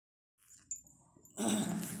હવે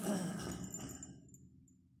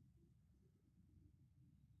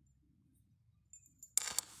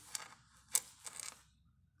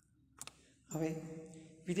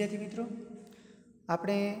વિદ્યાર્થી મિત્રો,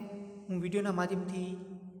 આપણે હું વિડીયોના માધ્યમથી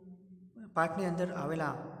પાઠની અંદર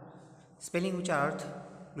આવેલા સ્પેલિંગ ઉચ્ચાર અર્થ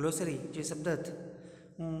ગ્લોસરી જે શબ્દ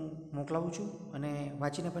હું મોકલાવું છું અને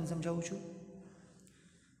વાંચીને પણ સમજાવું છું.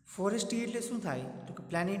 ફોરેસ્ટ્રી એટલે શું થાય તો કે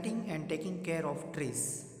planting and taking care of trees.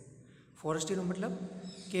 ફોરેસ્ટ્રીનો મતલબ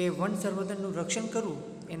કે વન સંવર્ધનનું રક્ષણ કરવું,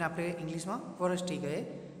 એને આપણે ઇંગ્લિશમાં ફોરેસ્ટ્રી કહે,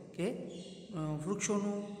 કે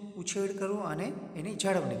વૃક્ષોનું ઉછેર કરવો અને એની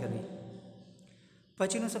જાળવણી કરવી.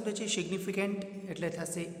 પછીનો શબ્દ છે સિગ્નિફિકન્ટ, એટલે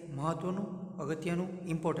થશે મહત્ત્વનું, અગત્યનું,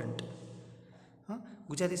 ઇમ્પોર્ટન્ટ. હા,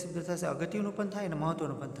 ગુજરાતી શબ્દ થશે અગત્યનું પણ થાય અને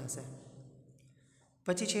મહત્ત્વનું પણ થશે.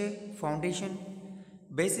 પછી છે foundation,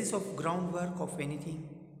 basis of ground work of anything,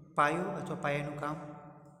 પાયો અથવા પાયાનું કામ.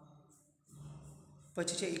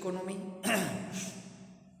 પછી છે ઇકોનોમી,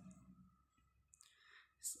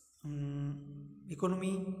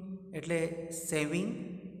 ઇકોનોમી એટલે સેવિંગ,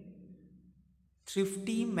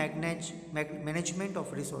 થ્રિફ્ટી મેનેજમેન્ટ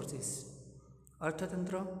ઓફ રિસોર્સિસ.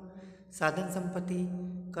 અર્થતંત્ર, સાધન સંપત્તિ,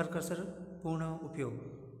 કરકસર પૂર્ણ ઉપયોગ.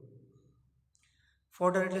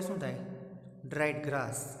 ફોડર એટલે શું થાય? ડ્રાઈડ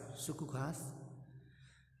ગ્રાસ, સૂકું ઘાસ.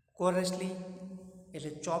 કોરેસ્ટલી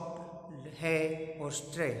એટલે ચોપ્ડ હે ઓર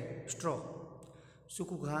સ્ટ્રો,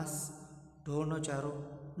 સૂકું ઘાસ, ઢોરનો ચારો,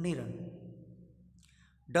 નિરણ.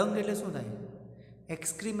 ડંગ એટલે શું થાય?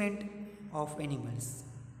 એક્સક્રીમેન્ટ ઓફ એનિમલ્સ,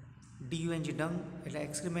 DUNG ડંગ એટલે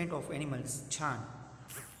એક્સક્રીમેન્ટ ઓફ એનિમલ્સ, છાણ.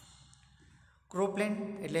 ક્રોપલેન્ડ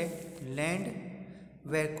એટલે land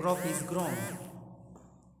wear crop is grown,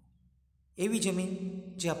 એવી જમીન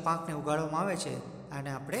જ્યાં પાકને ઉગાડવામાં આવે છે આને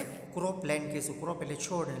આપણે ક્રોપ લેન્ડ કહીશું. ક્રોપ એટલે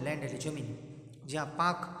છોડ અને લેન્ડ એટલે જમીન, જ્યાં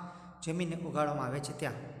પાક જમીનને ઉગાડવામાં આવે છે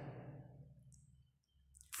ત્યાં.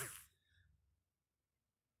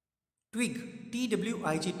 ટ્વિગ,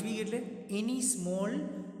 TWIG, ટ્વિગ એટલે એની સ્મોલ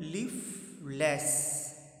લીફલેસ,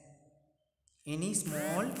 એની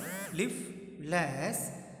સ્મોલ લીફલેસ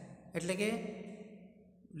એટલે કે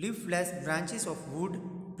લીફલેસ બ્રાન્ચીસ ઓફ વુડ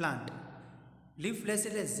પ્લાન્ટ. લીફલેસ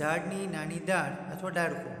એટલે ઝાડની નાની દાળ અથવા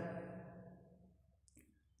ડાળખું.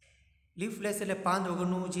 લીફલેસ એટલે પાંદ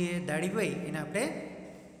વગરનું જે ડાળી હોય એને આપણે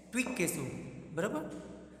ટ્વિગ કહીશું, બરાબર.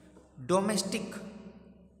 ડોમેસ્ટિક,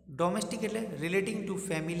 ડોમેસ્ટિક એટલે રિલેટિંગ ટુ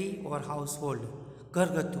ફેમિલી ઓર હાઉસ હોલ્ડ,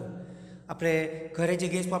 ઘરગથ્થુ. આપણે ઘરે જે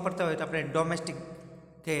ગેસ વાપરતા હોય તો આપણે ડોમેસ્ટિક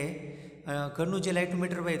કહે, ઘરનું જે લાઇટનું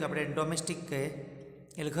મીટર હોય તો આપણે ડોમેસ્ટિક કહે,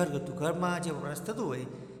 એટલે ઘરગથ્થુ, ઘરમાં જે વપરાશ થતું હોય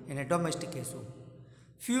એને ડોમેસ્ટિક કહીશું.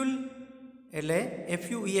 ફ્યુલ એટલે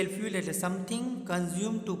FUEL, ફ્યુલ એટલે something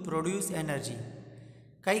consume to produce energy,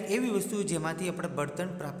 કંઈક એવી વસ્તુ જેમાંથી આપણે બળતણ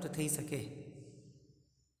પ્રાપ્ત થઈ શકે.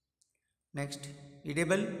 નેક્સ્ટ,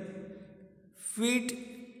 ઇડેબલ, ફિટ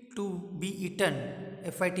ટુ બી ઇટન,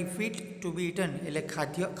 FIT, ફિટ ટુ બી ઇટન એટલે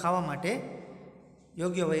ખાદ્ય, ખાવા માટે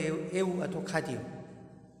યોગ્ય હોય એવું અથવા ખાદ્ય.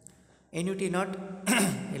 એન્યુટી નટ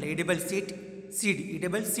એટલે ઇડેબલ સીડ,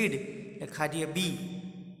 ઇડેબલ સીડ એટલે ખાદ્ય બી,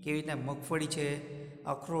 કેવી રીતના મગફળી છે,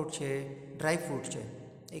 અખરોટ છે, ડ્રાય ફ્રૂટ છે,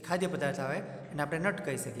 એ ખાદ્ય પદાર્થ આવે અને આપણે નટ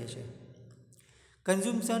કહી શકીએ છીએ.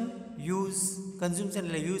 કન્ઝ્યુમ્શન, યુઝ, કન્ઝ્યુમ્શન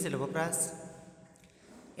એટલે યુઝ એટલે વપરાશ.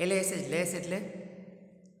 LS લેસ એટલે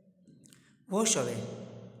વોશ અવે,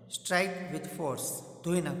 સ્ટ્રાઇક વિથ ફોર્સ,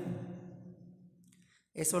 ધોઈ નાખવું.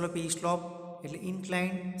 SOP સ્લોપ એટલે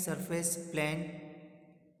ઇન્ક્લાઇન્ડ સરફેસ, પ્લેન,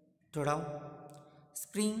 ઢોળાવ.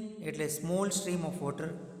 સ્પ્રિંગ એટલે સ્મોલ સ્ટ્રીમ ઓફ વોટર,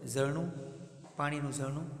 ઝરણું, પાણીનું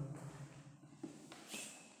ઝરણું.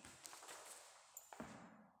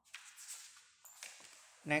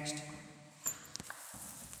 નેક્સ્ટ,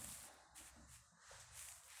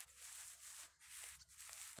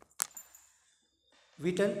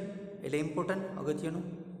 વિટલ એટલે ઇમ્પોર્ટન્ટ, અગત્યનું.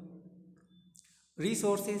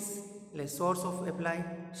 રિસોર્સિસ એટલે સોર્સ ઓફ એપ્લાય,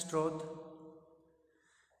 સ્ત્રોત.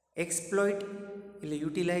 એક્સપ્લોઇટ એટલે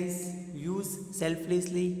યુટિલાઇઝ, યુઝ,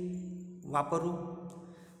 સેલ્ફલેસલી, વાપરવું,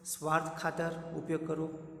 સ્વાર્થ ખાતર, ઉપયોગ કરવો.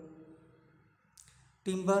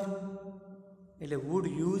 ટિમ્બર એટલે wood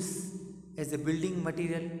use as a building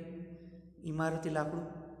material, ઇમારતી લાકડું.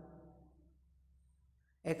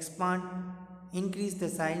 એક્સપાન્ડ, ઇન્ક્રીઝ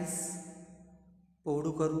ધ સાઇઝ,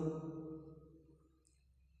 પહોળું કરવું.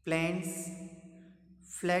 Planes,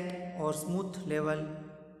 flat or smooth level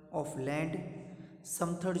of land,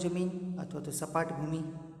 સમથળ જમીન અથવા તો સપાટ ભૂમિ.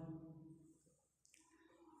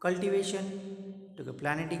 કલ્ટિવેશન તો કે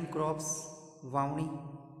પ્લાન્ટિંગ ક્રોપ્સ, વાવણી.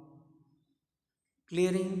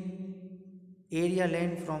 Clearing, area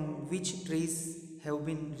land from which trees have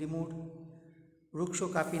been removed, વૃક્ષો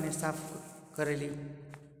કાપીને સાફ કરેલી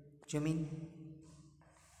જમીન.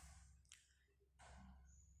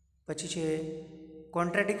 પછી છે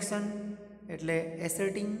કોન્ટ્રાડિક્શન એટલે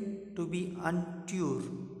એસર્ટિંગ ટુ બી અનટ્યુર,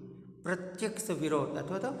 પ્રત્યક્ષ વિરોધ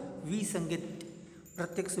અથવા તો વિસંગત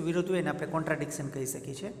પ્રત્યક્ષ વિરોધ હોય એને આપણે કોન્ટ્રાડિક્શન કહી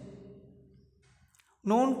શકીએ છીએ.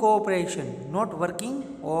 Non cooperation, not working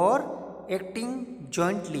or acting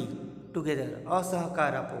jointly together,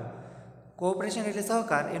 અસહકાર આપો. કોઓપરેશન એટલે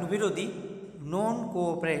સહકાર, એનું વિરોધી નોન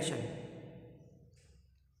કોઓપરેશન.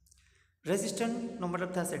 રેઝિસ્ટન્ટનો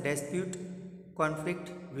મતલબ થશે ડિસ્પ્યુટ, કોન્ફ્લિક્ટ,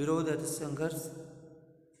 વિરોધ અથવા સંઘર્ષ.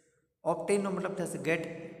 ઓપ્ટેનનો મતલબ થશે ગેટ,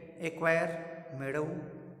 એક્વાયર, મેળવવું.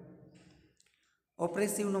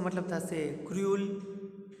 ઓપ્રેસિવનો મતલબ થશે ક્રુઅલ,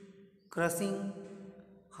 ક્રશિંગ,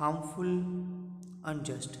 હાર્મફુલ,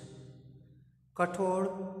 અનજસ્ટ. કઠોળ,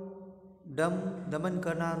 દમન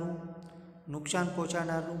કરનારું, નુકસાન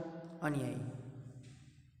પહોંચાડનારું, અન્યાયી.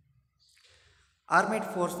 આર્મેડ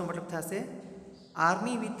ફોર્સનો મતલબ થશે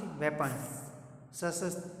આર્મી વિથ વેપન્સ,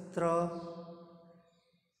 સશસ્ત્ર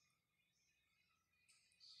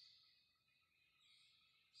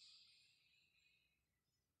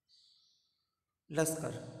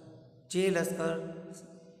લશ્કર. જે લશ્કર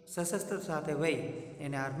સશસ્ત્ર સાથે હોય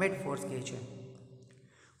એને આર્મેડ ફોર્સ કહે છે.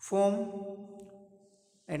 ફોર્મ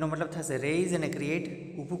એનો મતલબ થશે રેઇઝ અને ક્રિએટ,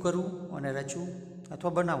 ઊભું કરવું અને રચવું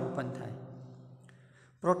અથવા બનાવવું પણ થાય.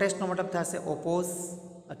 પ્રોટેસ્ટનો મતલબ થશે ઓપોઝ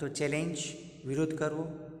અથવા ચેલેન્જ, વિરોધ કરવો,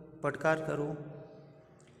 પડકાર કરવો.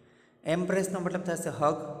 એમ્બ્રેસનો મતલબ થશે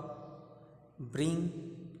હગ, bring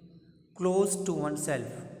close to one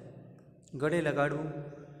self, ગળે લગાડવું,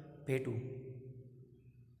 ભેટવું.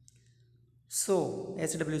 સો,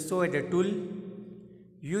 SW સો એટલે tool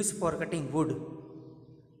use for cutting wood.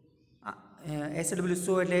 SW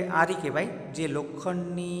સો એટલે આરી કહેવાય, જે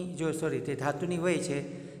લોખંડની તે ધાતુની હોય છે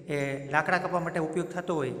એ લાકડા કાપવા માટે ઉપયોગ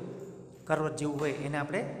થતો હોય, કરવત જેવું હોય, એને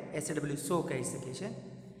આપણે SW સો કહી શકીએ છીએ.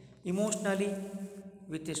 Emotionally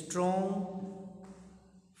with a strong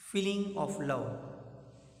feeling of લવ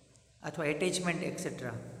અથવા એટેચમેન્ટ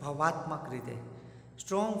એક્સેટ્રા, ભાવાત્મક રીતે.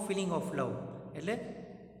 સ્ટ્રોંગ ફિલિંગ ઓફ લવ એટલે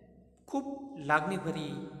ખૂબ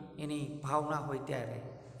લાગણીભરી એની ભાવના હોય ત્યારે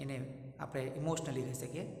એને આપણે ઇમોશનલી કહી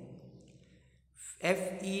શકીએ.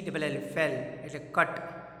 FELL ફેલ એટલે કટ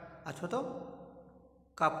અથવા તો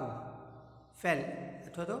કાપવું. ફેલ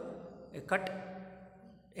અથવા તો એ કટ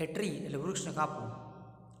એ ટ્રી એટલે વૃક્ષને કાપવું.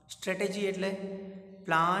 સ્ટ્રેટેજી એટલે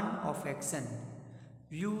પ્લાન ઓફ એક્શન,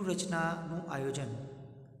 વ્યૂહરચનાનું આયોજન.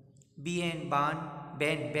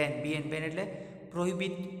 બેન એટલે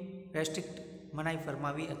પ્રોહિબિટ, રેસ્ટ્રિક્ટ, મનાઈ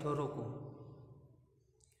ફરમાવી અથવા રોકવું.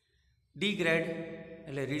 ડિગ્રેડ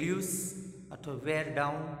એટલે રિડ્યુસ અથવા વેર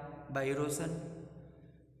ડાઉન બાય ઇરોઝન.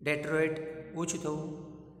 ડેટ્રોઇટ ઓછું થવું,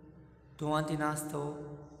 ધુઆંથી નાશ થવો,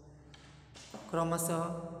 ક્રમશઃ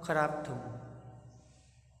ખરાબ થવું.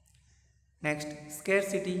 નેક્સ્ટ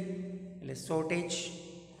સ્કેરસિટી એટલે શોર્ટેજ,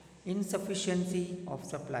 ઇનસફિશિયન્સી ઓફ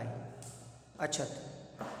સપ્લાય, અછત.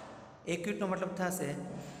 એક્યુટનો મતલબ થશે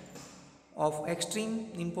ઓફ એક્સ્ટ્રીમ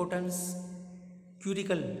ઇમ્પોર્ટન્સ,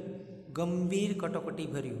 ક્યુરિકલ, ગંભીર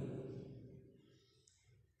કટોકટી ભર્યું.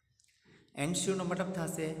 એન્શ્યોરનો મતલબ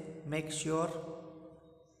થશે મેક શ્યોર,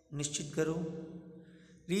 નિશ્ચિત કરવું.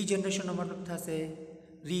 રીજનરેશનનો મતલબ થશે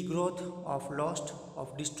રીગ્રોથ ઓફ લોસ્ટ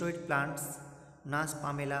ઓફ ડિસ્ટ્રોઇડ પ્લાન્ટ્સ, નાશ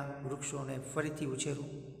પામેલા વૃક્ષોને ફરીથી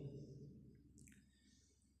ઉછેરવું.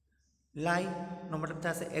 લાઈનો મતલબ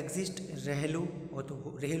થશે એક્ઝિસ્ટ,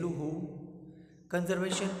 રહેલું હોવું.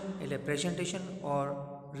 કન્ઝર્વેશન એટલે presentation or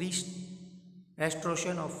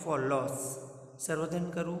restoration of four loss, સંવર્ધન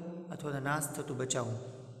કરવું અથવા નાશ થતું બચાવવું.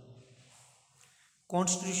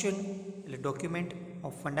 કોન્સ્ટિટ્યુશન એટલે document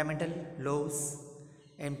of fundamental lose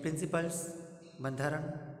and principles, બંધારણ.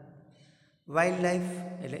 વાઇલ્ડ લાઈફ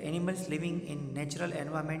એટલે animals living in natural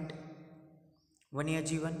environment,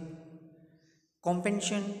 વન્યજીવન.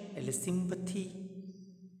 કોમ્પેન્શન એટલે સિમ્પથી.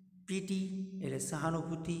 પીટી એટલે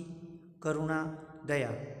સહાનુભૂતિ, કરુણા,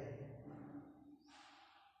 દયા.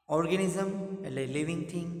 ઓર્ગેનિઝમ એટલે લિવિંગ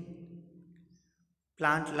થિંગ.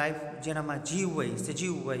 પ્લાન્ટ લાઈફ જેનામાં જીવ હોય,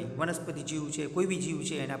 સજીવ હોય, વનસ્પતિ જીવ છે, કોઈ બી જીવ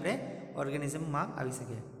છે એને આપણે ઓર્ગેનિઝમમાં આવી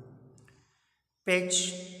શકીએ. Patch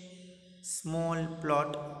small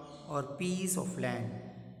plot or piece of land.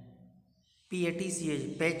 PATCH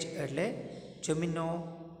patch એટલે જમીનનો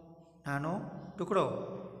નાનો ટુકડો,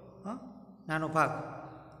 નાનો ભાગ.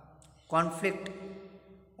 Conflict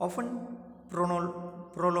often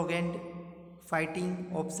પ્રોલોગેન્ડ, fighting,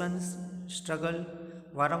 options, struggle,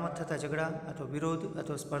 વારંવાર થતા ઝઘડા અથવા વિરોધ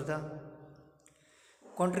અથવા સ્પર્ધા.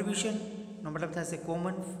 કોન્ટ્રીબ્યુશનનો મતલબ થશે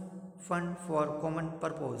common fund for common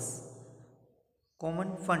purpose. Common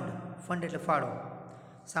fund એટલે ફાળો,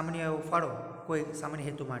 સામાન્ય એવો ફાળો કોઈ સામાન્ય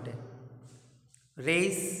હેતુ માટે.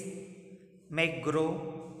 રેઝ, મેક ગ્રો,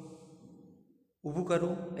 ઊભું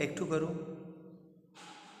કરવું, એકઠું કરવું.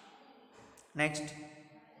 નેક્સ્ટ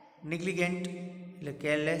નિગ્લિગેન્ટ એટલે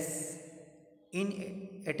કેરલેસ,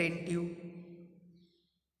 ઇનએટેન્ટિવ,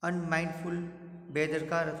 અનમાઇન્ડફુલ,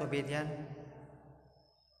 બેદરકાર અથવા બેધ્યાન,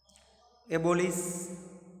 abolish,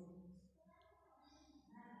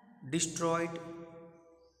 destroyed,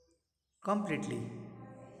 completely,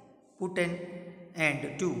 put an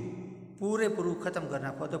end to, પૂરેપૂરું ખતમ કરી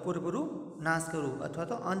નાખો અથવા પૂરેપૂરું નાશ કરવું અથવા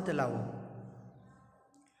તો અંત લાવવો.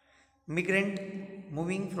 મિગ્રન્ટ,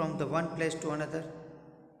 moving from the one place to another,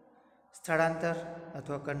 સ્થળાંતર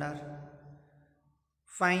અથવા કરનાર.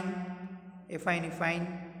 ફાઇન, એફઆઈની ફાઇન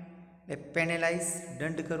એટલે પેનેલાઇઝ,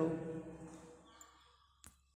 દંડ કરવો.